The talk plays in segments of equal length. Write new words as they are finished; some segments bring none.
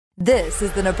This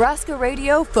is the Nebraska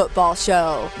Radio Football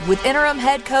Show with interim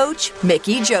head coach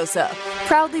Mickey Joseph.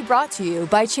 Proudly brought to you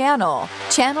by Channel.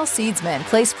 Channel Seedsmen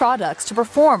place products to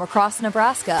perform across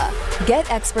Nebraska.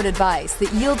 Get expert advice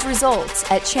that yields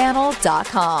results at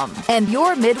channel.com. And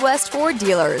your Midwest Ford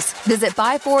dealers. Visit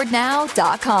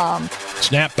buyfordnow.com.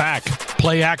 Snap back.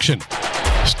 Play action.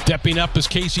 Stepping up as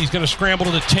Casey's going to scramble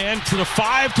to the 10, to the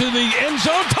 5, to the end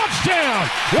zone. Touchdown!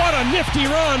 What a nifty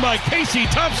run by Casey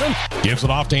Thompson. Gives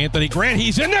it off to Anthony Grant.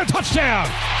 He's in there. Touchdown!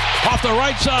 Off the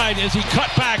right side as he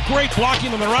cut back. Great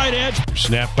blocking on the right edge.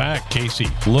 Snap back. Casey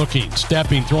looking,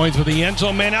 stepping, throwing to the end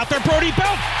zone. Man out there. Brody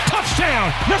Belt.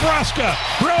 Touchdown! Nebraska.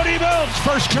 Brody Belt's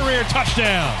first career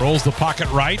touchdown. Rolls the pocket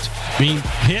right. Being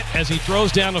hit as he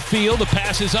throws down the field. The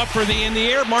pass is up for the in the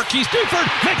air. Marquise Buford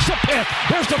makes the pick.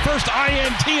 There's the first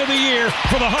INT of the year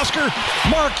for the Husker.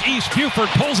 Marquise Buford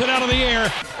pulls it out of the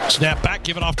air. Snap back.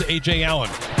 Give it off to A.J.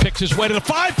 Allen. Picks his way to the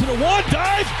 5, to the 1.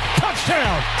 Dive.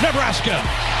 Touchdown. Nebraska.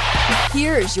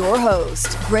 Here's your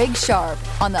host, Greg Sharpe,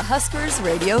 on the Huskers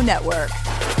Radio Network.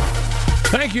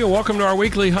 Thank you. Welcome to our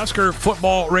weekly Husker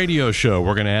Football Radio Show.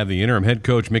 We're going to have the interim head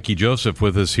coach, Mickey Joseph,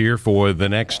 with us here for the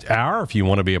next hour. If you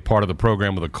want to be a part of the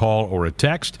program with a call or a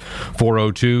text,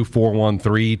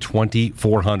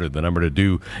 402-413-2400, the number to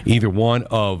do either one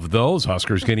of those.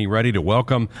 Huskers getting ready to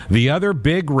welcome the other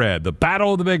Big Red, the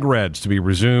Battle of the Big Reds, to be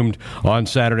resumed on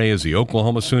Saturday as the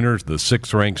Oklahoma Sooners, the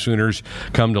 6th-ranked Sooners,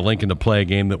 come to Lincoln to play a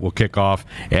game that will kick off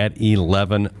at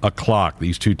 11 o'clock.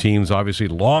 These two teams, obviously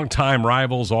longtime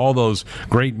rivals, all those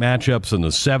great matchups in the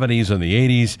 70s and the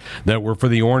 80s that were for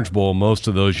the Orange Bowl most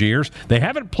of those years. They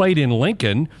haven't played in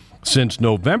Lincoln since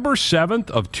November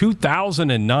 7th of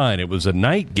 2009. It was a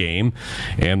night game,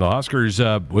 and the Huskers,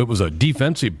 it was a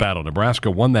defensive battle.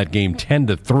 Nebraska won that game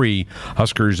 10-3.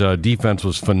 Huskers' defense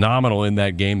was phenomenal in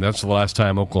that game. That's the last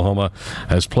time Oklahoma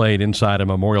has played inside a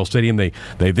Memorial Stadium. They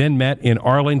then met in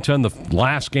Arlington, the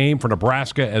last game for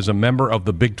Nebraska as a member of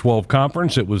the Big 12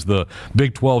 Conference. It was the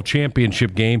Big 12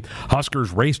 championship game.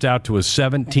 Huskers raced out to a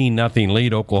 17-0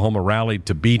 lead. Oklahoma rallied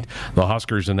to beat the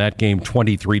Huskers in that game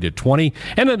 23-20.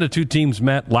 And then the two teams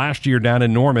met last year down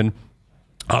in Norman.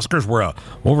 Huskers were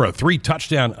over a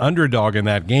 3-touchdown underdog in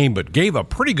that game, but gave a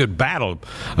pretty good battle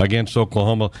against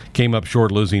Oklahoma. Came up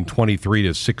short, losing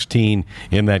 23-16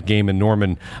 in that game in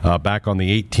Norman back on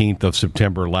the 18th of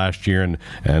September last year, and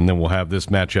then we'll have this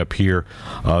matchup here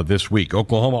this week.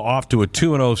 Oklahoma off to a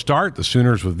 2-0 start. The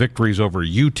Sooners with victories over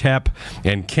UTEP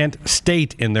and Kent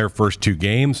State in their first two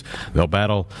games. They'll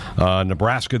battle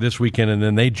Nebraska this weekend, and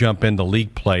then they jump into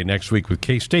league play next week with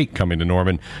K-State coming to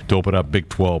Norman to open up Big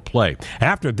 12 play.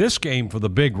 After this game for the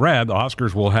Big Red, the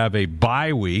Huskers will have a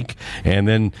bye week, and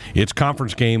then it's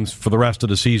conference games for the rest of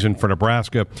the season for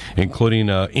Nebraska, including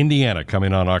Indiana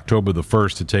coming on October the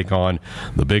 1st to take on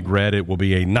the Big Red. It will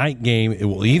be a night game. It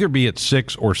will either be at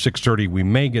 6 or 6:30. We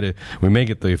may get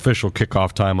the official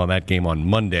kickoff time on that game on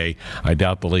Monday. I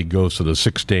doubt the league goes to the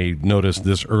 6-day notice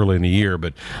this early in the year,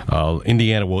 but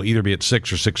Indiana will either be at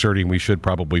 6 or 6:30, and we should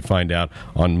probably find out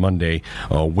on Monday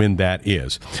when that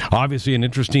is. Obviously, an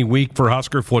interesting week for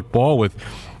Husker football with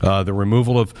the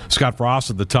removal of Scott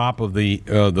Frost at the top of the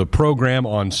program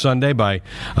on Sunday by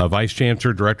Vice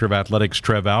Chancellor, Director of Athletics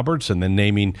Trev Alberts, and then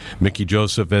naming Mickey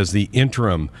Joseph as the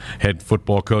interim head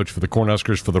football coach for the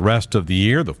Cornhuskers for the rest of the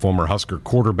year. The former Husker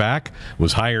quarterback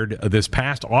was hired this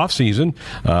past offseason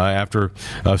after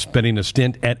spending a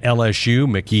stint at LSU.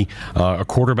 Mickey, a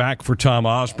quarterback for Tom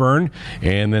Osborne,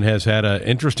 and then has had an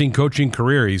interesting coaching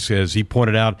career. As he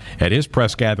pointed out at his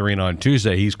press gathering on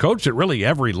Tuesday, he's coached at really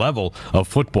every level of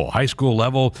football, high school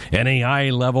level,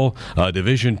 NAIA level,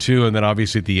 Division II, and then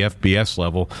obviously at the FBS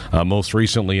level, most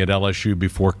recently at LSU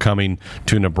before coming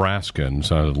to Nebraska. And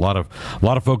so a lot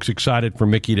of folks excited for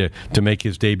Mickey to make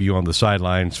his debut on the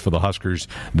sidelines for the Huskers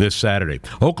this Saturday.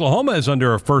 Oklahoma is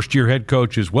under a first-year head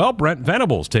coach as well. Brent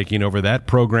Venables taking over that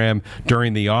program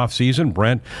during the offseason.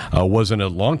 Brent was a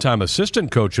longtime assistant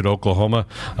coach at Oklahoma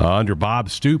under Bob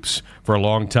Stoops for a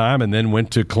long time, and then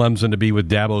went to Clemson to be with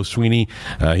Dabo Swinney.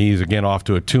 He's again off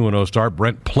to a 2-0 start.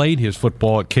 Brent played his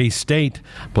football at K-State,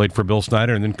 played for Bill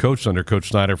Snyder, and then coached under Coach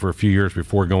Snyder for a few years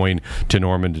before going to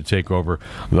Norman to take over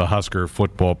the Husker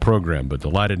football program. But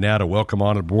delighted now to welcome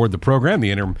on board the program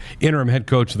the interim head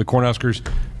coach of the Cornhuskers,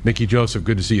 Mickey Joseph.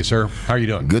 Good to see you, sir. How are you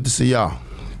doing? Good to see y'all.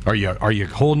 Are you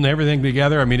holding everything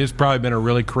together? I mean, it's probably been a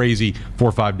really crazy 4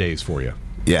 or 5 days for you.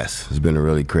 Yes, it's been a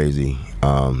really crazy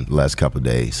last couple of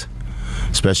days,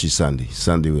 especially Sunday.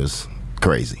 Sunday was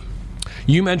crazy.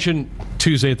 You mentioned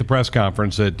Tuesday at the press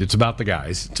conference that it's about the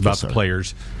guys, it's about the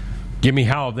players. Give me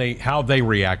how they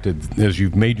reacted as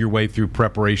you've made your way through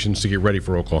preparations to get ready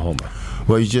for Oklahoma.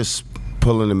 Well, you're just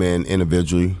pulling them in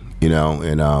individually,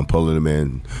 and pulling them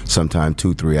in sometime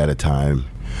 2-3 at a time,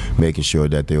 making sure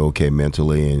that they're okay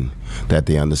mentally and that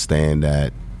they understand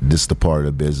that this is the part of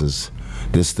the business.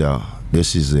 This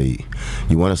is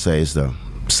you want to say it's the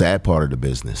sad part of the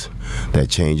business, that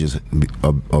changes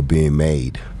are being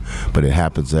made. But it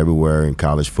happens everywhere in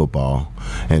college football.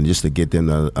 And just to get them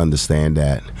to understand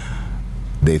that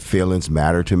their feelings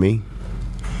matter to me,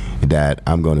 that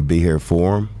I'm going to be here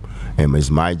for them, and it's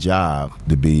my job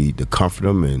to comfort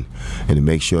them and to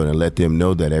make sure and let them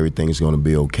know that everything is going to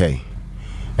be okay.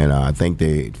 And I think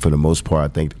for the most part,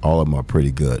 I think all of them are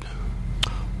pretty good.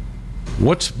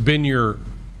 What's been your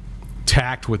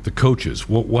tact with the coaches?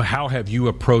 How have you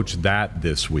approached that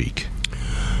this week?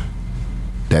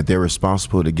 That they're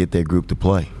responsible to get their group to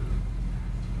play.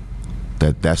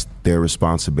 That's their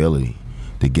responsibility,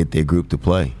 to get their group to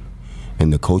play,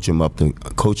 and to coach them up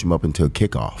until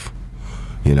kickoff.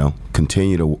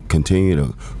 Continue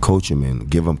to coach them and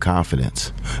give them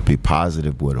confidence. Be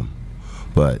positive with them,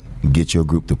 but get your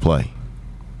group to play.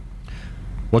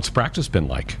 What's practice been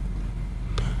like?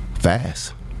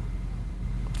 Fast.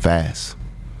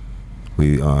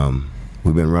 We've been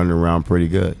running around pretty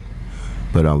good.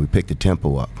 But we picked the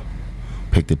tempo up.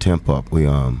 We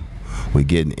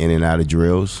getting in and out of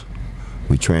drills.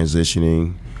 We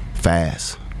transitioning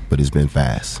fast, but it's been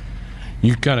fast.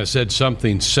 You kind of said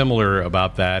something similar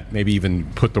about that, maybe even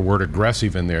put the word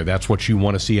aggressive in there. That's what you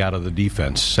want to see out of the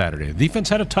defense Saturday. The defense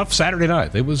had a tough Saturday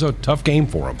night. It was a tough game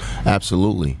for them.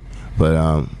 Absolutely.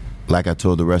 But like I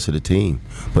told the rest of the team,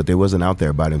 but they wasn't out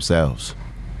there by themselves.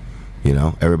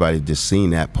 Everybody just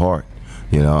seen that part.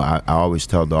 I always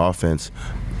tell the offense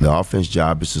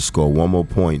job is to score one more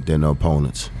point than the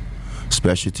opponents.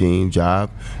 Special team job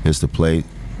is to play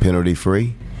penalty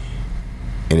free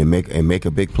and make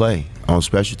a big play on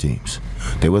special teams.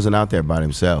 They wasn't out there by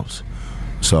themselves,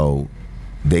 so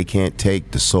they can't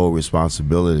take the sole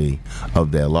responsibility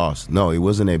of their loss. No, it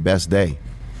wasn't their best day,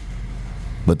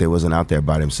 but they wasn't out there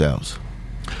by themselves.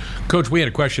 Coach, we had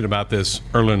a question about this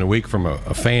earlier in the week from a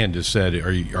fan. Just said,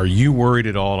 are you worried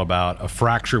at all about a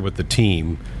fracture with the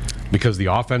team because the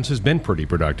offense has been pretty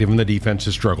productive and the defense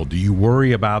has struggled? Do you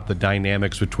worry about the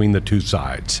dynamics between the two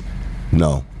sides?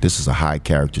 No, this is a high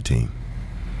character team.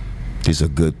 These are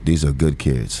good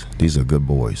kids. These are good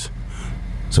boys.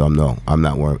 So I'm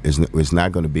not worried. It's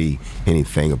not going to be any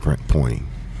fingerprint pointing.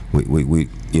 We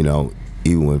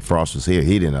even when Frost was here,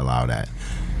 he didn't allow that.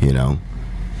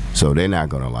 So they're not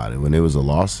going to allow it. When there was a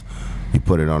loss, you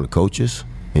put it on the coaches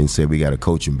and said we got to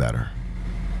coach them better.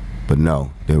 But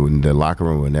no, the locker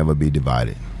room will never be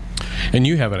divided. And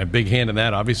you have a big hand in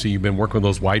that. Obviously, you've been working with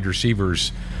those wide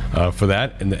receivers for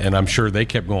that, and I'm sure they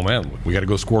kept going, man, we got to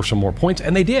go score some more points.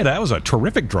 And they did. That was a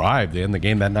terrific drive in the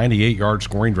game. That 98-yard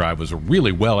scoring drive was a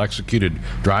really well-executed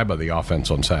drive by the offense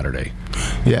on Saturday.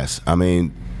 Yes. I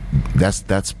mean, that's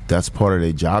part of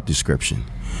their job description.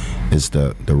 It's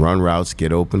the run routes,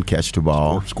 get open, catch the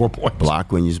ball, score points,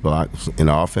 block when you block. In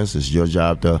the offense, it's your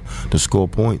job to score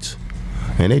points,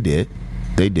 and they did,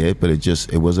 but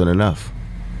it wasn't enough.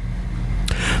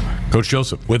 Coach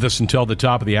Joseph with us until the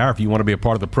top of the hour. If you want to be a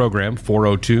part of the program,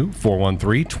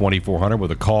 402-413-2400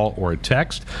 with a call or a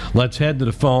text. Let's head to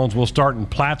the phones. We'll start in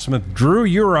Plattsmouth. Drew,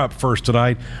 you're up first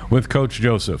tonight with Coach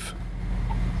Joseph.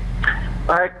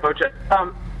 All right, Coach.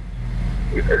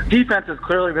 Defense has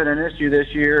clearly been an issue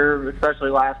this year, especially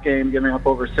last game, giving up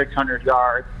over 600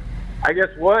 yards. I guess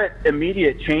what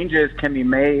immediate changes can be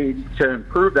made to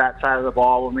improve that side of the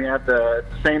ball when we have the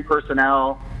same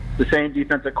personnel, the same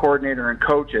defensive coordinator and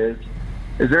coaches?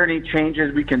 Is there any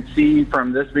changes we can see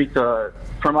from last week to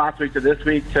this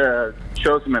week to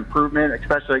show some improvement,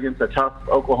 especially against a tough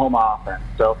Oklahoma offense?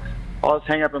 So I'll just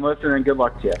hang up and listen, and good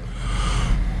luck to you.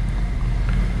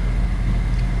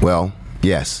 Well,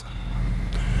 yes.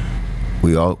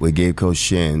 We gave Coach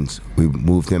Shins, we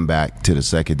moved him back to the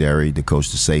secondary to coach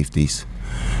the safeties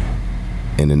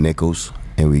and the nickels,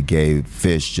 and we gave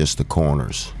Fish just the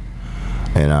corners.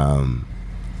 And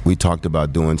we talked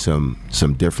about doing some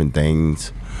different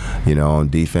things, on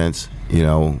defense.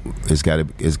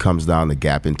 It comes down to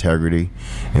gap integrity,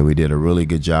 and we did a really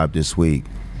good job this week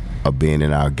of being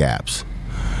in our gaps.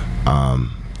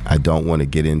 I don't want to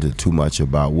get into too much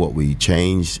about what we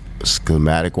changed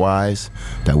schematic-wise.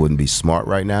 That wouldn't be smart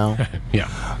right now. Yeah.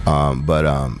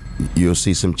 But you'll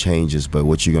see some changes. But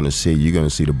what you're going to see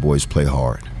the boys play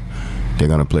hard. They're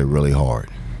going to play really hard.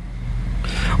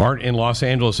 Art in Los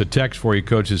Angeles, a text for you,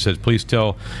 Coach, that says, please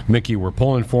tell Mickey we're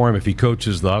pulling for him. If he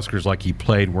coaches the Huskers like he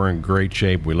played, we're in great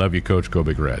shape. We love you, Coach. Go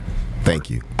Big Red. Thank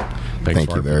you.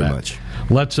 Thank you very much.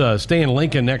 Let's stay in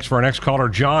Lincoln next for our next caller.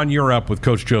 John, you're up with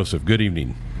Coach Joseph. Good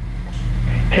evening.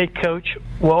 Hey, Coach,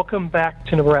 welcome back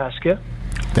to Nebraska.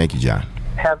 Thank you, John.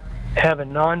 Have a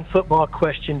non-football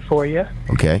question for you.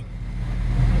 Okay.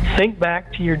 Think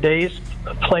back to your days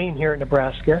playing here at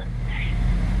Nebraska.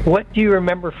 What do you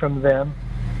remember from them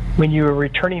when you were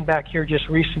returning back here just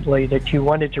recently that you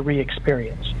wanted to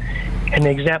re-experience? An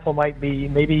example might be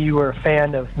maybe you were a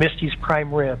fan of Misty's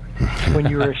Prime Rib when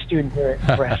you were a student here at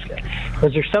Nebraska.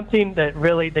 Was there something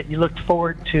that you looked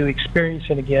forward to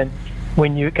experiencing again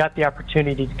when you got the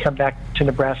opportunity to come back to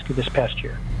Nebraska this past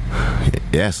year?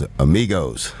 Yes,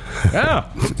 amigos. Yeah.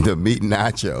 The meat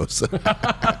nachos.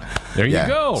 There you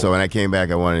go. So when I came back,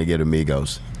 I wanted to get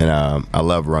amigos. And I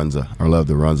love Runza. I love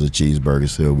the Runza cheeseburger,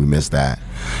 so we missed that.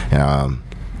 And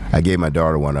I gave my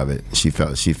daughter one of it. She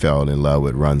fell in love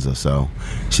with Runza, so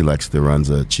she likes the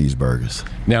Runza cheeseburgers.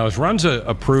 Now, is Runza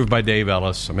approved by Dave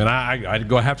Ellis? I mean, I'd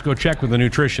have to go check with the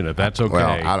nutrition if that's okay.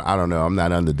 Well, I don't know. I'm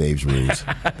not under Dave's rules.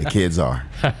 The kids are.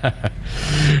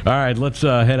 All right, let's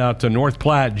head out to North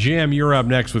Platte. Jim, you're up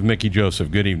next with Mickey Joseph.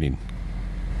 Good evening.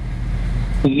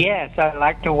 Yes, I'd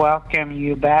like to welcome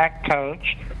you back,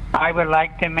 Coach. I would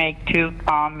like to make two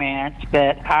comments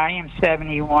that I am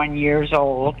 71 years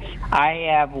old. I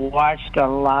have watched a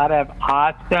lot of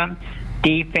awesome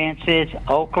defenses,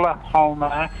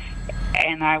 Oklahoma,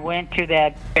 and I went to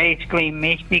that basically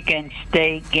Michigan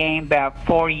State game about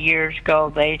 4 years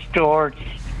ago. They scored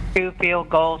 2 field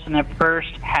goals in the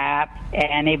first half,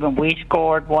 and even we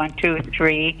scored 1, 2,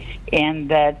 3 in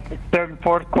the third and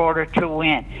fourth quarter to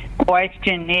win.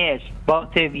 Question is,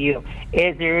 both of you,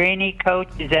 is there any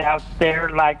coaches out there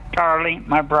like Charlie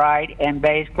McBride and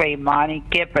basically Monty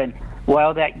Kiffin,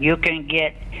 well, that you can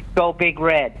go Big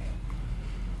Red?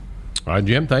 All right,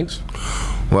 Jim, thanks.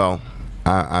 Well,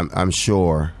 I'm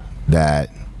sure that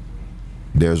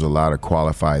there's a lot of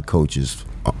qualified coaches,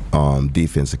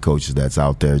 defensive coaches that's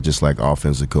out there, just like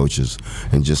offensive coaches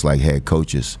and just like head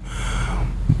coaches.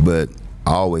 But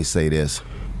I always say this,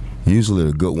 usually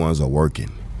the good ones are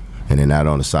working and they're not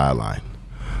on the sideline.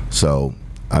 So,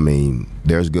 I mean,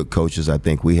 there's good coaches. I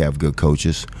think we have good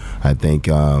coaches. I think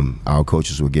our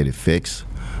coaches will get it fixed,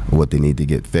 what they need to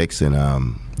get fixed, and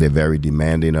they're very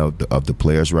demanding of the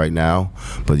players right now.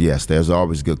 But, yes, there's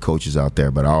always good coaches out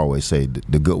there, but I always say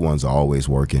the good ones are always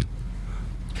working.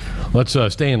 Let's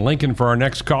stay in Lincoln for our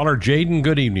next caller. Jaden,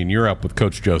 good evening. You're up with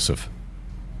Coach Joseph.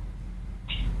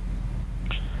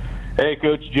 Hey,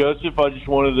 Coach Joseph, I just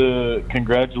wanted to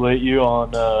congratulate you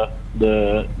on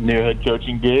the new head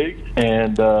coaching gig,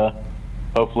 and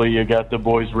hopefully you got the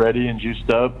boys ready and juiced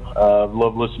up.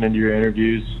 Love listening to your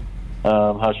interviews,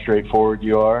 how straightforward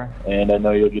you are, and I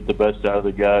know you'll get the best out of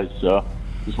the guys. So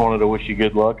just wanted to wish you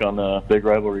good luck on the big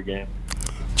rivalry game.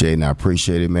 Jaden, I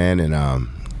appreciate it, man, and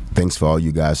thanks for all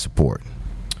you guys' support.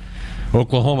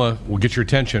 Oklahoma will get your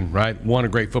attention, right? One, a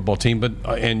great football team, but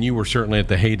and you were certainly at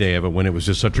the heyday of it when it was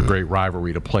just such a great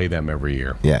rivalry to play them every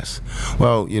year. Yes.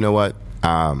 Well, you know what?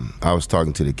 I was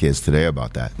talking to the kids today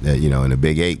about that you know, in the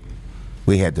Big 8,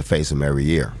 we had to face them every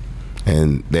year,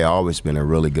 and they've always been a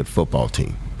really good football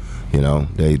team. You know,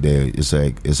 it's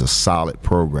a solid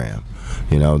program.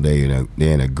 You know, they're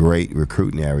in a great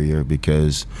recruiting area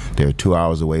because they're 2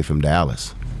 hours away from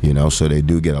Dallas. You know, so they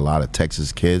do get a lot of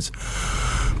Texas kids.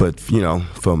 But, you know,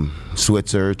 from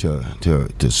Switzer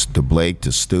to Blake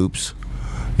to Stoops,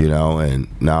 you know, and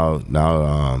now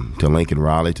to Lincoln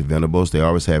Riley to Venables, they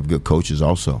always have good coaches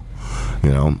also, you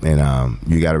know. And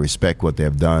you got to respect what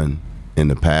they've done in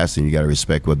the past, and you got to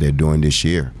respect what they're doing this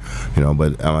year, you know.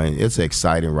 But I mean, it's an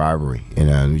exciting rivalry,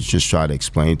 and just try to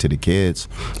explain to the kids,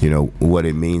 you know, what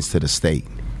it means to the state.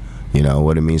 You know,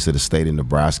 what it means to the state of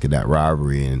Nebraska, that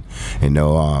rivalry, and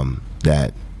know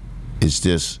that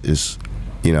it's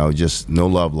you know, just no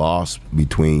love lost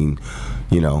between,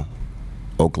 you know,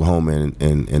 Oklahoma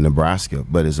and Nebraska,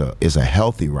 but it's a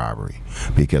healthy rivalry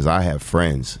because I have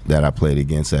friends that I played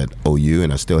against at OU,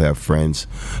 and I still have friends,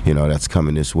 you know, that's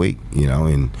coming this week, you know,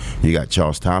 and you got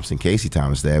Charles Thompson, Casey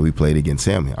Thomas there. We played against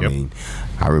him. I mean,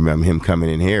 I remember him coming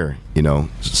in here, you know,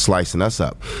 slicing us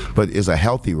up. But it's a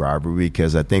healthy rivalry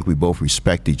because I think we both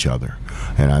respect each other,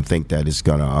 and I think that it's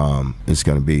gonna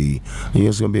be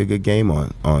a good game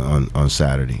on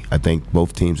Saturday. I think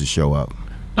both teams will show up.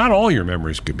 Not all your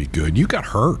memories could be good. You got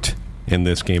hurt in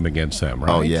this game against them, right?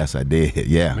 Oh, yes, I did.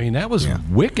 Yeah. I mean, that was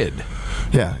wicked.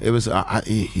 Yeah, it was.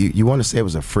 You want to say it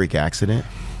was a freak accident,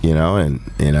 you know, and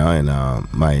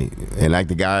like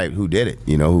the guy who did it,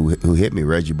 you know, who hit me,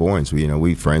 Reggie Bournes.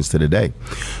 We friends to the day,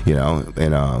 you know,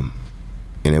 and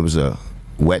it was a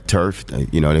wet turf.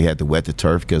 You know, they had to wet the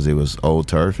turf because it was old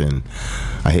turf, and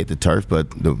I hit the turf. But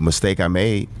the mistake I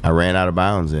made, I ran out of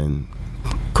bounds and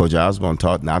Coach Osborne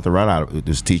taught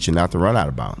was teaching not to run out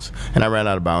of bounds. And I ran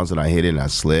out of bounds, and I hit it, and I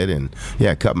slid, and,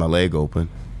 cut my leg open.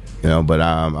 But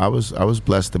I was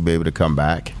blessed to be able to come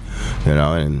back,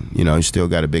 and you still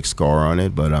got a big scar on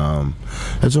it, but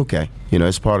it's okay.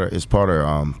 It's part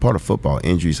of football.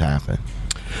 Injuries happen.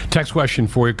 Text question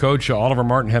for you, Coach. Oliver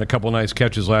Martin had a couple of nice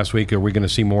catches last week. Are we going to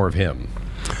see more of him?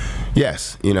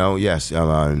 Yes, yes.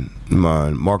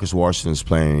 Marcus Washington's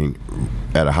playing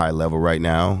at a high level right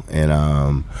now,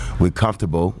 and we're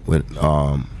comfortable with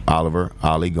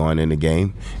Ollie going in the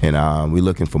game, and we're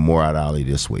looking for more out of Ollie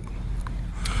this week.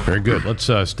 Very good. Let's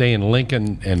stay in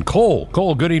Lincoln. And Cole.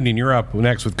 Cole, good evening. You're up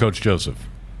next with Coach Joseph.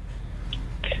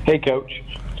 Hey, Coach.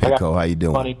 Hey, Cole. How you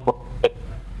doing?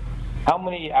 How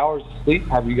many hours of sleep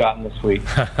have you gotten this week?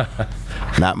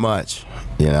 Not much.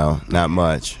 Not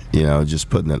much. Just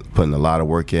putting a lot of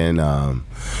work in.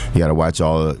 You got to watch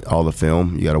all the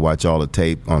film. You got to watch all the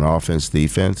tape on offense,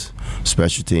 defense,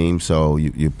 special teams. So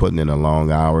you're putting in the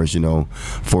long hours.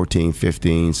 14,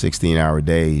 15, 16-hour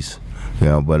days.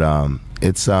 But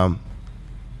it's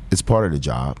part of the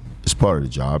job. It's part of the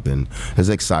job, and it's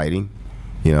exciting.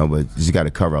 But you got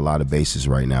to cover a lot of bases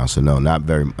right now. So no, not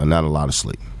a lot of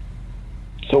sleep.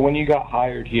 So when you got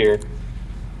hired here,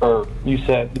 or you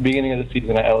said at the beginning of the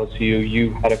season at LSU,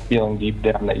 you had a feeling deep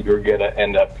down that you were going to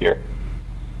end up here.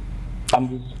 I'm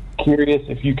just curious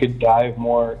if you could dive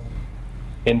more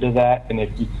into that, and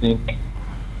if you think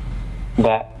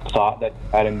that thought that you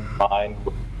had in mind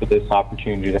for this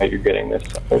opportunity that you're getting this.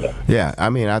 Yeah,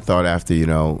 I thought after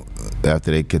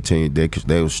they continued,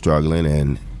 they were struggling,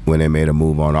 and when they made a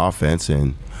move on offense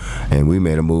and we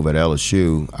made a move at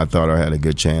LSU, I thought I had a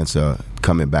good chance of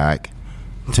coming back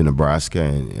to Nebraska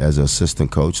and as an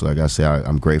assistant coach. Like I said,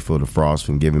 I'm grateful to Frost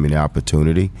for giving me the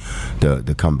opportunity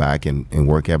to come back and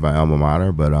work at my alma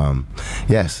mater. But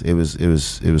yes, it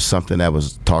was something that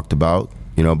was talked about,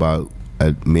 about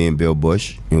me and Bill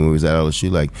Bush when we was at LSU,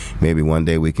 like maybe one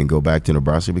day we can go back to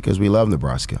Nebraska because we love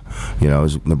Nebraska.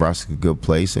 Nebraska's a good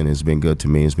place, and it's been good to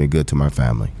me. It's been good to my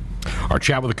family. Our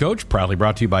chat with the coach proudly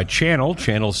brought to you by Channel.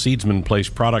 Channel seedsmen place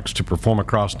products to perform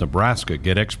across Nebraska.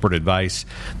 Get expert advice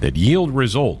that yield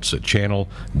results at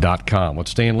channel.com.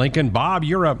 Let's stay in Lincoln. Bob,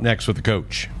 you're up next with the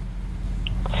coach.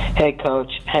 Hey,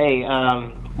 Coach. Hey,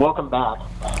 welcome back.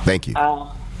 Thank you.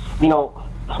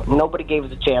 Nobody gave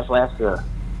us a chance last year,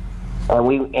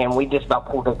 and we just about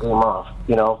pulled the game off.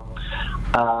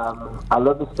 I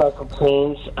love the special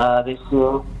teams this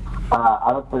year.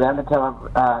 I look for them to tell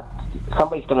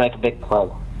somebody's going to make a big play.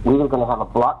 We're either going to have a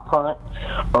block punt,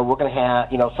 or we're going to have,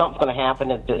 something's going to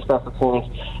happen at the special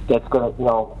teams that's going to,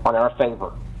 on our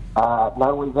favor. Not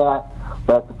only that,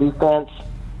 but the defense.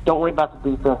 Don't worry about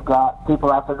the defense,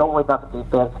 people out there. Don't worry about the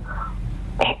defense.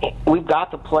 We've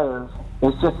got the players.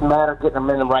 It's just a matter of getting them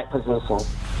in the right position.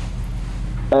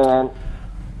 And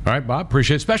all right, Bob,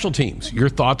 appreciate special teams. Your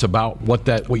thoughts about what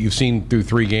you've seen through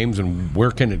 3 games and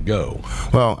where can it go?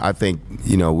 Well, I think,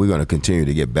 we're going to continue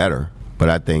to get better, but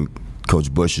I think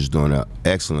Coach Bush is doing an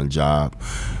excellent job.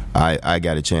 I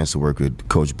got a chance to work with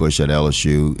Coach Bush at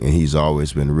LSU, and he's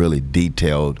always been really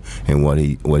detailed in what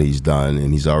he's done,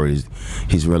 and he's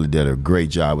really did a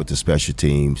great job with the special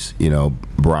teams.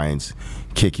 Brian's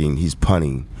kicking, he's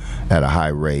punting at a high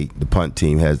rate. The punt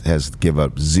team has give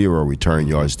up 0 return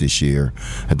yards this year.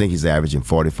 I think he's averaging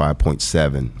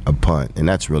 45.7 a punt, and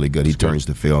that's really good. He turns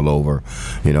the field over,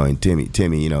 and Timmy,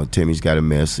 Timmy's got to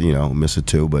miss or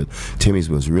 2, but Timmy's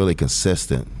was really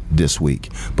consistent this week.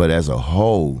 But as a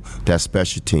whole, that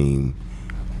special team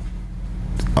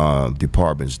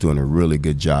department is doing a really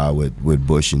good job with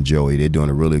Bush and Joey. They're doing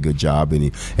a really good job,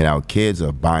 and our kids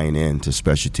are buying into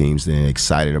special teams. They're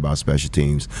excited about special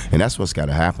teams, and that's what's got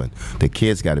to happen. The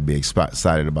kids got to be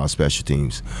excited about special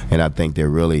teams, and I think they're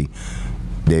really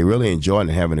enjoying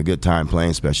and having a good time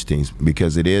playing special teams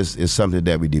because it's something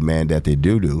that we demand that they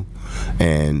do,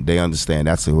 and they understand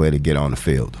that's the way to get on the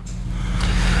field.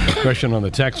 Question on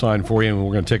the text line for you, and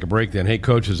we're going to take a break then. Hey,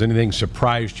 Coach, has anything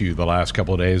surprised you the last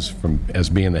couple of days as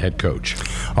being the head coach?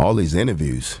 All these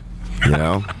interviews,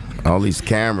 all these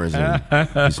cameras and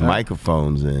these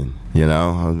microphones, and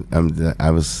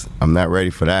I'm not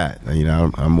ready for that.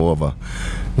 I'm more of a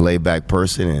laid-back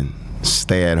person and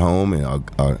stay at home and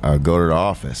I'll go to the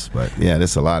office. But yeah,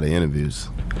 there's a lot of interviews.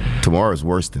 Tomorrow's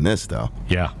worse than this, though.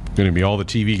 Yeah. Going to be all the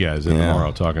TV guys in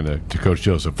tomorrow talking to Coach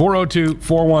Joseph.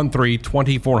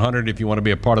 402-413-2400 if you want to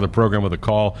be a part of the program with a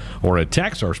call or a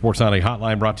text. Our Sports Nightly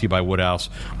hotline brought to you by Woodhouse,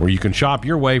 where you can shop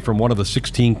your way from one of the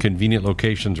 16 convenient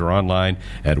locations or online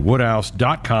at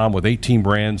woodhouse.com with 18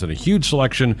 brands and a huge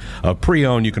selection of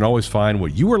pre-owned. You can always find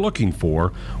what you are looking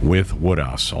for with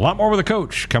Woodhouse. A lot more with the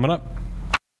coach coming up.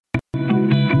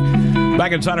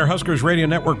 Back inside our Huskers Radio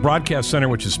Network Broadcast Center,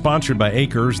 which is sponsored by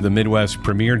Acres, the Midwest's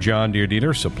premier John Deere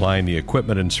dealer, supplying the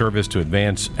equipment and service to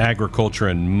advance agriculture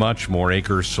and much more.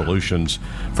 Acres, solutions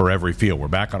for every field. We're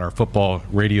back on our football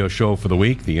radio show for the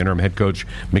week. The interim head coach,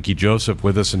 Mickey Joseph,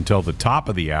 with us until the top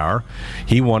of the hour.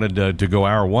 He wanted to go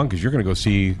hour one because you're going to go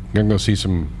see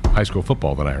some high school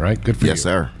football tonight, right? Good for you. Yes,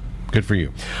 sir. Good for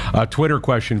you. Twitter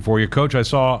question for you. Coach, I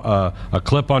saw a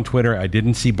clip on Twitter. I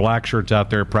didn't see black shirts out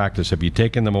there at practice. Have you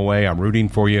taken them away? I'm rooting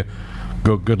for you.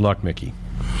 Good luck, Mickey.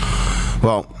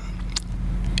 Well,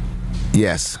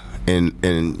 yes. And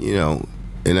you know,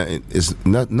 and it's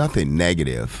nothing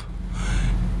negative.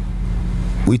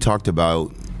 We talked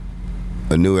about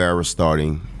a new era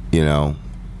starting, you know,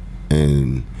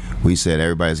 and we said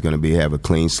everybody's going to have a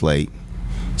clean slate.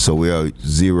 So we are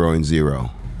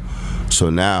 0-0. So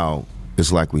now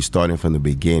it's like we're starting from the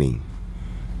beginning.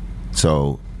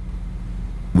 So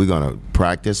we're going to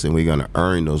practice and we're going to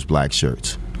earn those black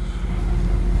shirts.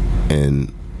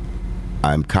 And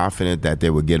I'm confident that they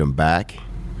will get them back,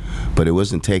 but it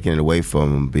wasn't taking it away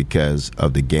from them because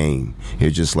of the game.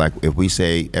 It's just like if we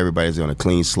say everybody's on a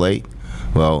clean slate,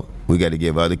 well, we got to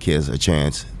give other kids a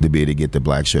chance to be able to get the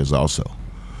black shirts also.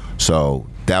 So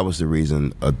that was the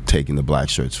reason of taking the black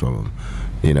shirts from them.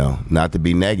 You know, not to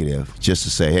be negative, just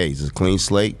to say, hey, it's a clean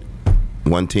slate,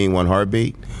 one team, one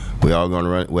heartbeat. We all going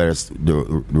to run wear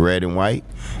the red and white,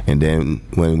 and then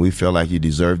when we feel like you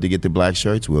deserve to get the black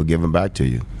shirts, we'll give them back to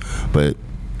you. But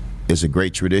it's a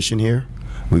great tradition here.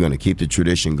 We're going to keep the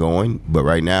tradition going. But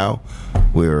right now,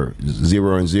 we're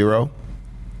 0-0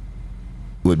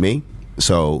 with me,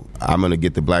 so I'm going to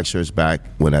get the black shirts back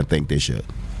when I think they should.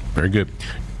 Very good.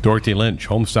 Dorothy Lynch,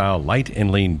 homestyle, light and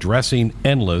lean dressing,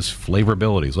 endless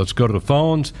flavorabilities. Let's go to the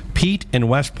phones. Pete in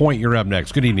West Point, you're up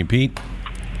next. Good evening, Pete.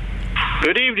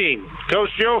 Good evening. Coach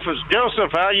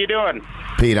Joseph, how you doing?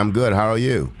 Pete, I'm good. How are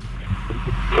you?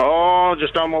 Oh,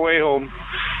 just on my way home.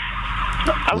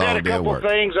 I've got a couple of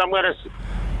things I'm gonna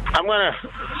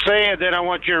say, and then I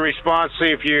want your response, see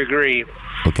if you agree.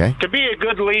 Okay. To be a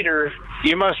good leader,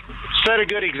 you must set a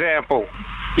good example.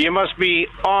 You must be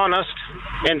honest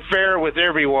and fair with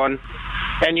everyone,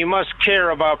 and you must care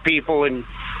about people and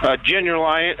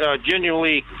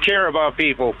genuinely care about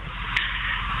people.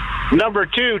 Number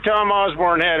two, Tom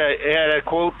Osborne had a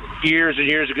quote years and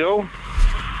years ago.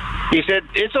 He said,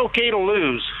 "It's okay to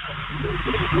lose,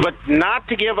 but not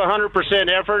to give 100%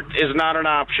 effort is not an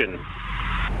option."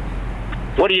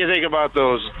 What do you think about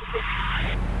those?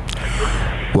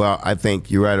 Well, I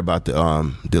think you're right about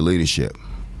the leadership.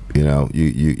 You know,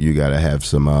 you got to have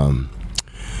some.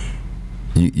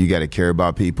 You got to care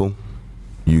about people.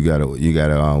 You got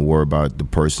to worry about the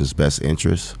person's best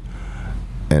interests,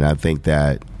 and I think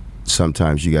that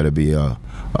sometimes you got to be and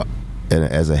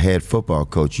as a head football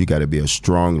coach, you got to be a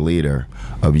strong leader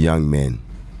of young men.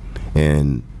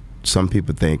 And some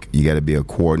people think you got to be a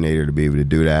coordinator to be able to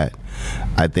do that.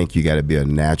 I think you got to be a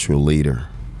natural leader,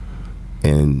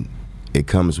 and it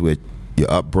comes with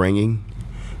your upbringing,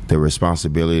 the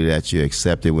responsibility that you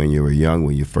accepted when you were young,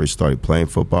 when you first started playing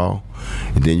football.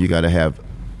 And then you got to have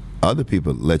other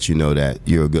people let you know that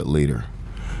you're a good leader,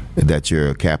 that you're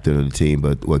a captain of the team.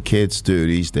 But what kids do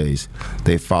these days,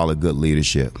 they follow good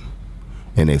leadership,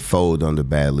 and they fold under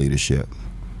bad leadership.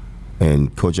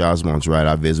 And Coach Osborne's right.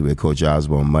 I visited with Coach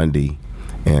Osborne Monday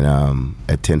and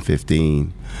at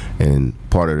 10:15, and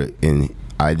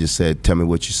I just said, "Tell me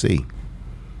what you see."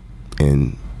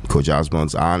 And Coach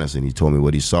Osborne's honest, and he told me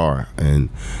what he saw. And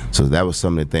so that was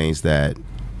some of the things that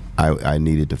I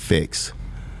needed to fix.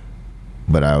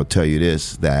 But I'll tell you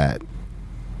this, that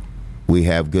we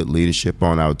have good leadership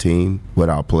on our team with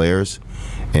our players,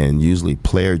 and usually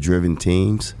player-driven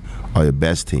teams are the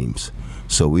best teams.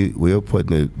 So we're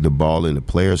putting the ball in the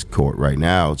players' court right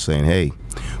now, saying, hey,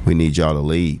 we need y'all to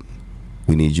lead.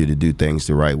 We need you to do things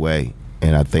the right way.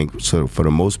 And I think, so for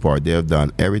the most part, they've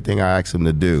done everything I asked them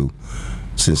to do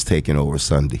since taking over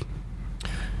Sunday.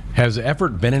 Has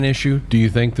effort been an issue, do you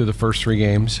think, through the first three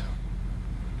games?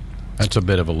 That's a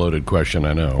bit of a loaded question,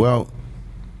 I know. Well,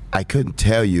 I couldn't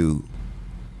tell you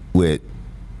with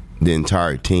the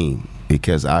entire team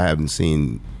because I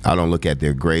don't look at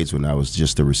their grades when I was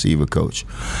just a receiver coach.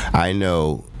 I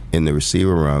know in the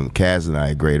receiver room, Kaz and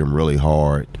I grade them really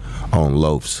hard on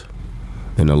loafs.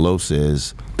 And the loafs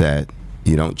is that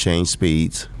you don't change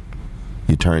speeds,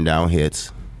 you turn down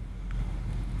hits.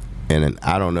 And then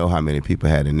I don't know how many people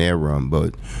had in their room,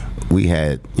 but we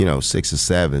had, 6 or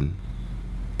 7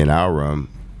 in our room,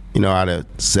 out of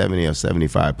 70 or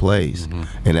 75 plays. Mm-hmm.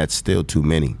 And that's still too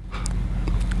many.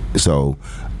 So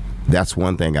that's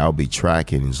one thing I'll be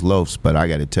tracking is loafs. But I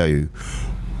got to tell you,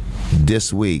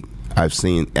 this week I've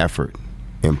seen effort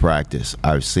in practice.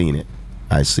 I've seen it.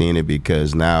 I've seen it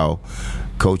because now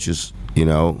coaches,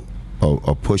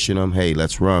 are pushing them. Hey,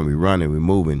 let's run. We're running. We're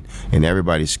moving. And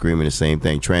everybody's screaming the same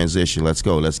thing. Transition. Let's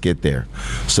go. Let's get there.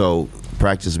 So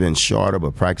practice has been shorter,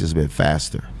 but practice has been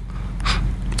faster.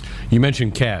 You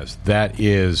mentioned Kaz. That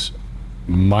is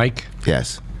Mike.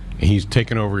 Yes. He's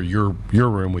taken over your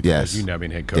room with yes. you now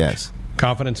being head coach. Yes.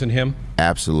 Confidence in him?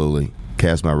 Absolutely.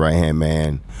 Kaz, my right-hand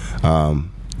man.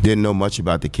 Didn't know much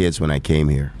about the kids when I came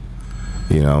here.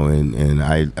 And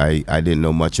I didn't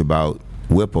know much about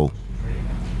Whipple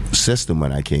system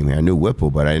when I came here. I knew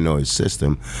Whipple, but I didn't know his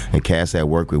system. And Cass had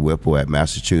worked with Whipple at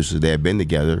Massachusetts. They had been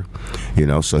together,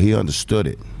 so he understood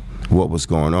it, what was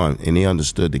going on. And he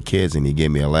understood the kids, and he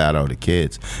gave me a lot out of the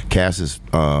kids. Cass is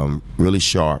really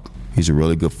sharp. He's a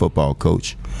really good football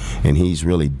coach, and he's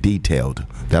really detailed.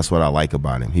 That's what I like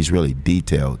about him. He's really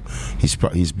detailed.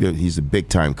 He's a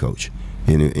big-time coach.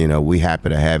 And, we're happy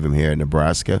to have him here in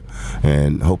Nebraska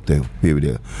and hope to be able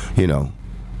to,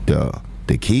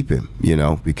 to keep him,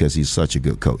 because he's such a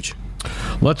good coach.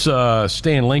 Let's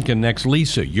stay in Lincoln next.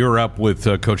 Lisa, you're up with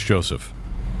Coach Joseph.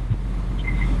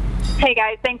 Hey,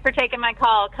 guys. Thanks for taking my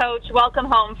call. Coach, welcome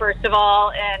home, first of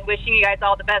all, and wishing you guys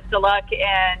all the best of luck,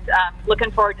 and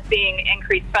looking forward to seeing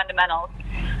increased fundamentals.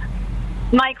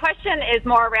 My question is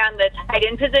more around the tight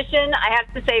end position. I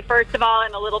have to say, first of all,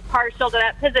 I'm a little partial to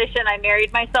that position. I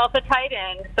married myself a tight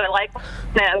end, so I like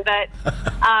them. But,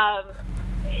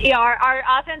 our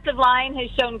offensive line has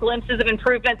shown glimpses of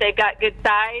improvement. They've got good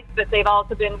size, but they've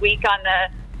also been weak on the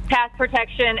pass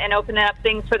protection and opening up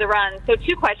things for the run. So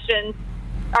 2 questions.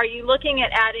 Are you looking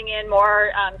at adding in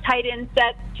more tight end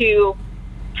sets to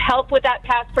help with that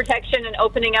pass protection and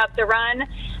opening up the run?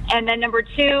 And then number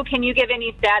 2, can you give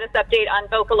any status update on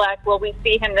Vokalek? Will we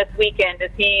see him this weekend?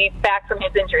 Is he back from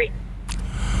his injury?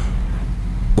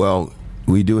 Well,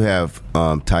 we do have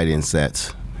tight end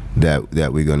sets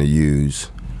that we're going to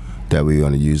use. That we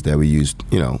used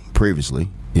previously.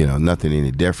 Nothing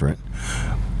any different.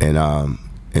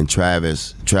 And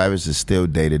Travis is still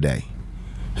day to day.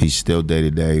 He's still day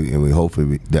to day, and we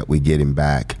hopefully that we get him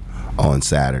back on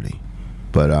Saturday.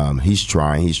 But he's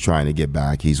trying to get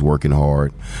back. He's working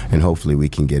hard, and hopefully we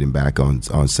can get him back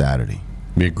on Saturday.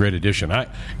 Be a great addition. I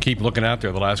keep looking out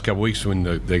there the last couple weeks when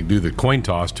they do the coin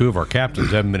toss. 2 of our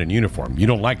captains haven't been in uniform. You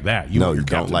don't like that. You want your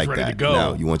don't like ready that. To go.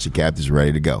 No, you want your captains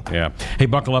ready to go. Yeah. Hey,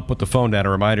 buckle up with the phone down. A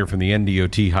reminder from the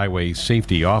NDOT Highway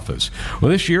Safety Office.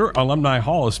 Well, this year, Alumni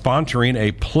Hall is sponsoring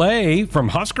a play from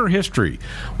Husker history.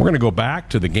 We're going to go back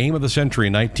to the game of the century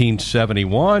in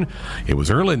 1971. It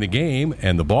was early in the game,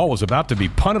 and the ball was about to be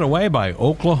punted away by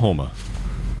Oklahoma.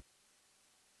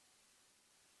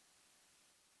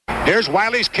 Here's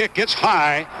Wiley's kick. It's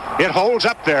high. It holds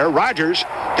up there. Rogers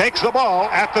takes the ball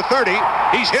at the 30.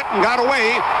 He's hit and got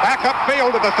away. Back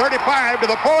upfield to the 35, to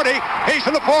the 40. He's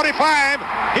to the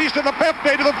 45. He's to the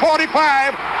 50, to the 45,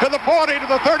 to the 40, to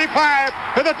the 35,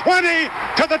 to the 20,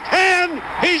 to the 10.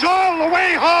 He's all the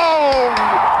way home.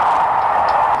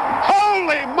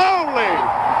 Holy moly.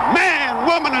 Man,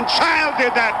 woman, and child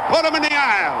did that. Put them in the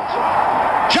aisles.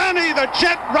 Johnny the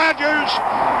Jet Rogers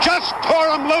just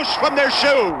tore them loose from their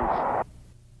shoes.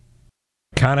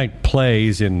 Iconic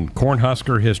plays in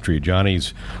Cornhusker history.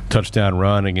 Johnny's touchdown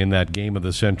running in that game of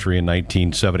the century in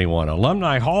 1971.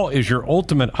 Alumni Hall is your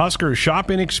ultimate Husker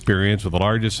shopping experience with the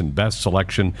largest and best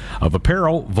selection of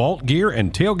apparel, vault gear,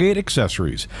 and tailgate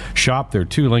accessories. Shop their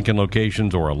 2 Lincoln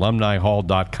locations or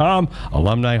alumnihall.com.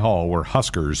 Alumni Hall, where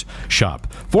Huskers shop.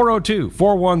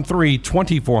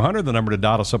 402-413-2400, the number to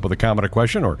dot us up with a comment or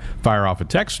question or fire off a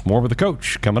text. More with the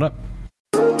coach coming up.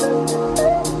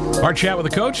 Our chat with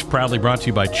the coach, proudly brought to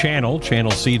you by Channel.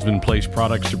 Channel Seedsman placed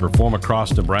products to perform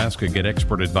across Nebraska. Get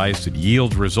expert advice that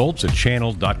yields results at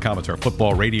channel.com. It's our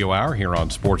football radio hour here on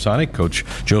Sportsonic. Coach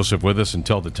Joseph with us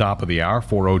until the top of the hour,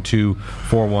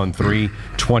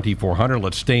 402-413-2400.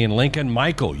 Let's stay in Lincoln.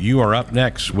 Michael, you are up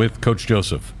next with Coach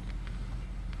Joseph.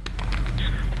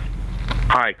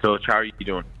 Hi, Coach. How are you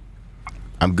doing?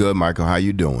 I'm good, Michael. How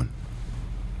you doing?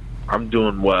 I'm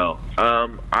doing well.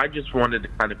 I just wanted to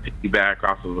kind of piggyback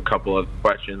off of a couple of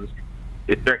questions.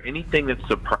 Is there anything that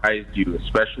surprised you,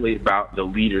 especially about the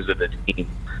leaders of the team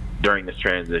during this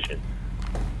transition?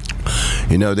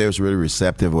 They was really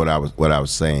receptive what I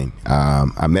was saying.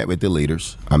 I met with the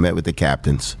leaders. I met with the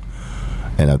captains,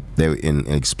 and they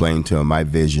explained to them my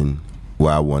vision,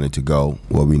 where I wanted to go,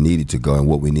 where we needed to go, and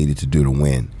what we needed to do to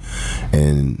win.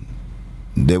 And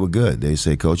they were good. They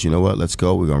said, Coach, you know what? Let's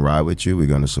go. We're going to ride with you. We're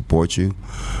going to support you,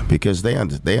 because they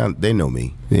know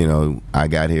me. I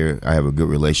got here. I have a good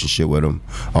relationship with them.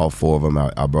 All 4 of them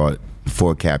I brought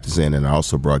 4 captains in, and I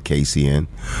also brought Casey in,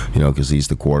 because he's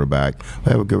the quarterback.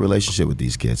 I have a good relationship with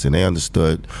these kids, and they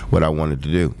understood what I wanted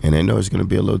to do, and they know it's going to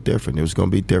be a little different. It was going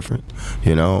to be different.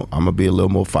 I'm going to be a little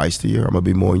more feistier. I'm going to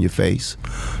be more in your face,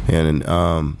 and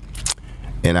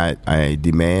I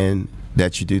demand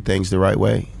that you do things the right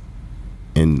way,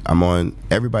 and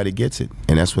everybody gets it,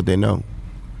 and that's what they know.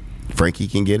 Frankie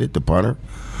can get it, the punter,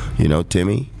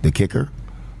 Timmy, the kicker.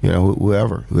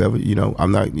 Whoever,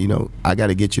 I'm not, I got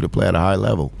to get you to play at a high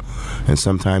level. And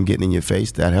sometimes getting in your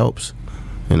face, that helps.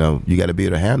 You got to be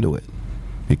able to handle it.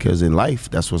 Because in life,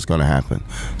 that's what's going to happen.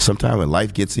 Sometimes when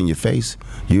life gets in your face,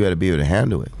 you got to be able to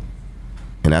handle it.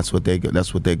 And that's what they're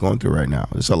going through right now.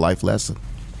 It's a life lesson.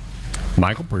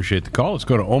 Michael, appreciate the call. Let's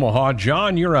go to Omaha.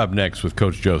 John, you're up next with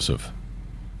Coach Joseph.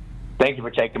 Thank you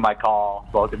for taking my call,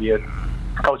 both of you.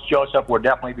 Coach Joseph, we're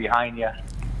definitely behind you,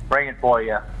 praying for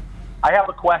you. I have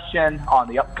a question on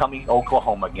the upcoming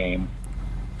Oklahoma game.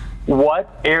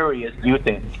 What areas do you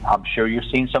think, I'm sure you've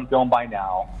seen some film by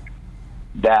now,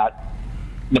 that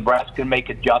Nebraska can make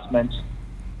adjustments,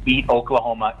 beat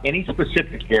Oklahoma? Any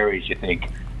specific areas you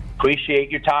think? Appreciate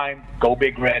your time. Go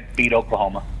Big Red, beat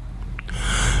Oklahoma.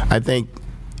 I think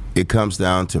it comes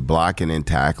down to blocking and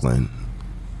tackling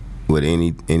with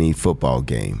any football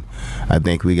game. I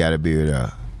think we got to be able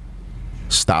to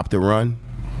stop the run,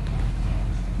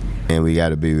 and we got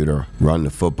to be able to run the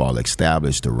football,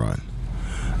 establish the run.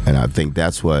 And I think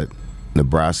that's what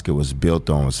Nebraska was built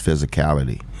on, was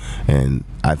physicality. And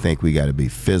I think we got to be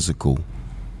physical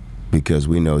because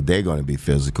we know they're going to be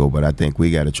physical, but I think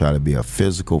we got to try to be a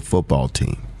physical football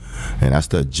team. And that's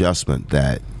the adjustment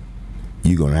that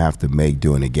you're going to have to make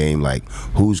during the game, like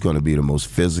who's going to be the most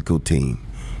physical team.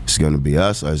 It's going to be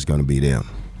us or it's going to be them.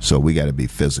 So we got to be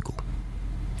physical.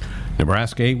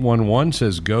 Nebraska 811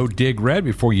 says, go dig red.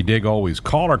 Before you dig, always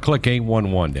call or click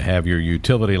 811 to have your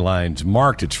utility lines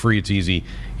marked. It's free, it's easy,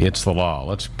 it's the law.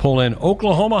 Let's pull in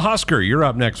Oklahoma Husker. You're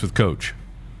up next with Coach.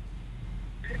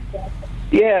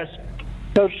 Yes,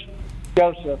 Coach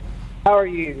Joseph. How are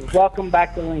you? Welcome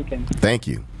back to Lincoln. Thank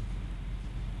you.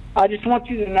 I just want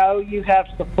you to know you have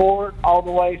support all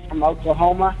the way from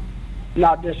Oklahoma,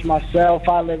 not just myself.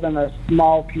 I live in a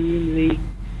small community,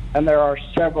 and there are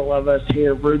several of us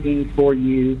here rooting for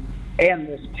you and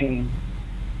this team.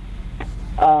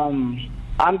 I'm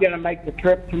going to make the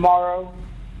trip tomorrow,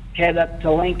 head up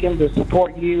to Lincoln to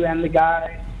support you and the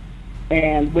guys,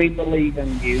 and we believe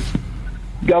in you.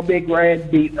 Go Big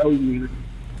Red, beat OU.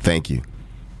 Thank you.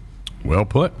 Well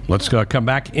put. Let's come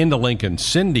back into Lincoln.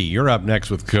 Cindy, you're up next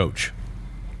with Coach.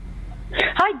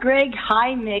 Hi, Greg.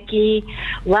 Hi, Mickey.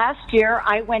 Last year,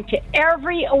 I went to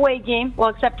every away game, well,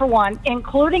 except for one,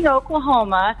 including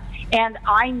Oklahoma, and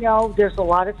I know there's a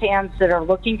lot of fans that are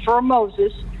looking for a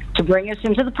Moses to bring us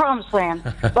into the promised land,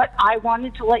 but I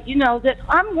wanted to let you know that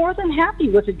I'm more than happy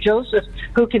with a Joseph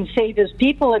who can save his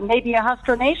people and maybe a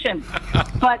Husker Nation.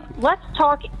 But let's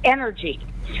talk energy.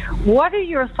 What are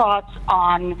your thoughts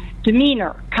on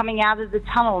demeanor coming out of the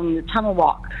tunnel and the tunnel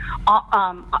walk?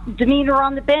 Demeanor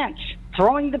on the bench,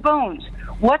 throwing the bones.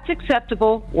 What's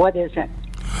acceptable? What isn't?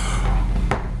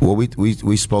 Well,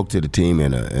 we spoke to the team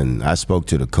and I spoke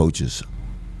to the coaches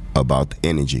about the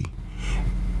energy,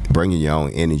 bringing your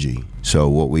own energy. So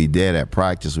what we did at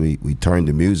practice, we turned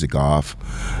the music off,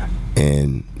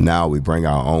 and now we bring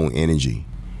our own energy.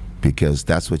 Because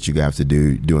that's what you have to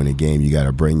do during the game. You got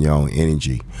to bring your own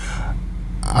energy.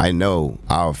 I know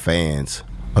our fans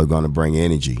are going to bring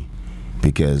energy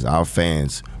because our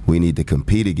fans, we need to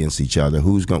compete against each other.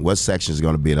 What section is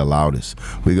going to be the loudest?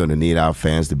 We're going to need our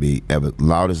fans to be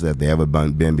loudest that they ever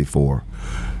been before,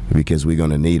 because we're going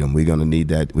to need them. We're going to need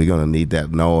that. We're going to need that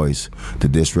noise to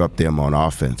disrupt them on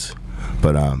offense.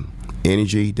 But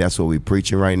energy, that's what we're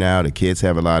preaching right now. The kids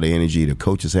have a lot of energy. The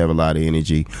coaches have a lot of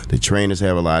energy. The trainers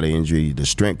have a lot of energy. The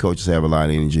strength coaches have a lot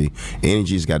of energy.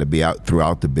 Energy's got to be out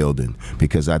throughout the building,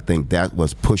 because I think that's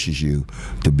what pushes you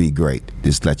to be great.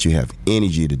 Just let you have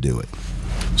energy to do it.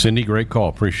 Cindy, great call.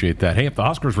 Appreciate that. Hey, if the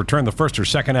Huskers return the first or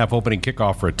second half opening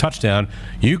kickoff for a touchdown,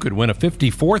 you could win a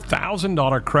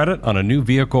 $54,000 credit on a new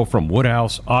vehicle from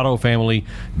Woodhouse Auto Family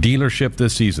Dealership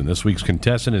this season. This week's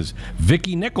contestant is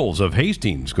Vicki Nichols of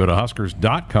Hastings. Go to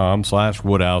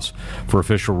Huskers.com/Woodhouse for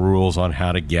official rules on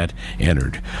how to get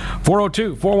entered.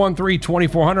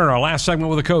 402-413-2400, our last segment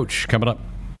with the coach coming up.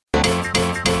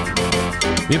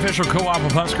 The official co-op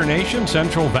of Husker Nation,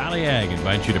 Central Valley Ag,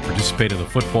 invites you to participate in the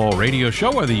football radio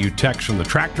show, whether you text from the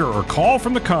tractor or call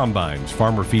from the combines.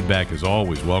 Farmer feedback is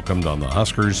always welcomed on the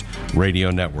Huskers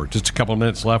radio network. Just a couple of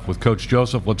minutes left with Coach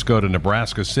Joseph. Let's go to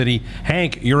Nebraska City.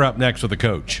 Hank, you're up next with the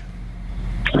coach.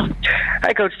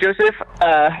 Hi, Coach Joseph.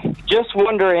 Just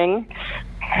wondering,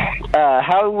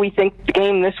 how we think the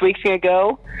game this week's going to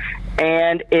go,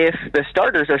 and if the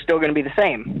starters are still going to be the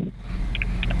same.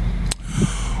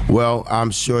 Well,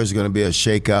 I'm sure it's going to be a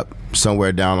shake-up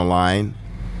somewhere down the line,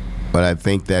 but I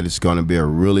think that it's going to be a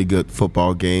really good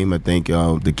football game. I think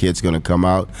the kids going to come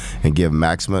out and give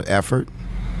maximum effort,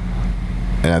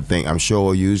 and I'm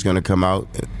sure OU is going to come out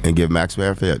and give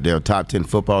maximum effort. They're a top 10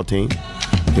 football team,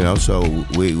 so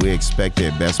we expect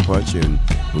their best punch, and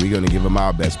we're going to give them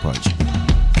our best punch.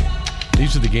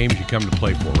 These are the games you come to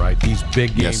play for, right? These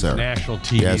big games, yes, national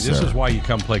TV. Yes, this sir. is why you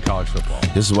come play college football.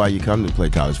 This is why you come to play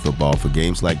college football, for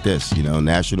games like this.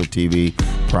 National TV,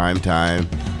 prime time,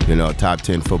 a top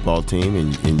 10 football team,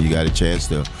 and you got a chance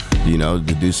to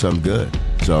do something good.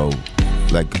 So,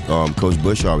 like Coach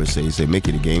Bush always says, he said,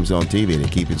 Mickey, the game's on TV, they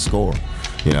keep it score.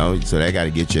 So that got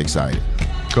to get you excited.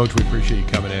 Coach, we appreciate you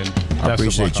coming in. I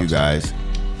appreciate you guys.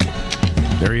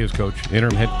 There he is, Coach.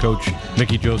 Interim head coach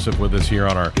Mickey Joseph with us here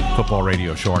on our football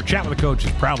radio show. Our Chat with the Coach is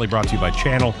proudly brought to you by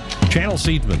Channel. Channel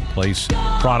Seedsman. Place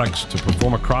products to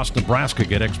perform across Nebraska.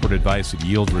 Get expert advice that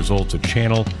yields results at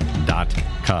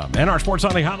channel.com. And our Sports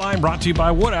Sunday Hotline brought to you by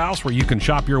Woodhouse, where you can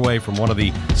shop your way from one of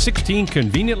the 16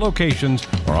 convenient locations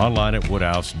or online at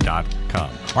woodhouse.com.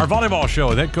 Our volleyball show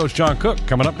with head coach John Cook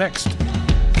coming up next.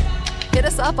 Hit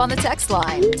us up on the text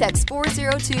line. Text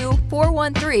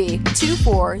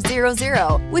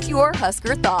 402-413-2400 with your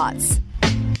Husker thoughts.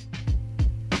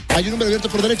 Hay un hombre abierto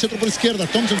por derecha, otro por izquierda.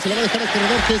 Thompson se la va a dejar al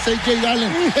corredor, que es A.J. Allen.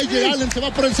 A.J. Allen se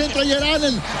va por el centro. A.J.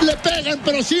 Allen le pegan,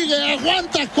 pero sigue,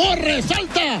 aguanta, corre,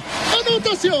 salta.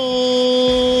 ¡Anotación!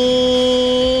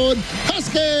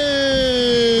 Huskers.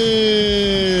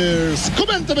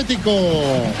 Coméntame, Tico.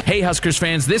 Hey, Huskers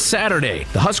fans, this Saturday,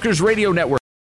 the Huskers Radio Network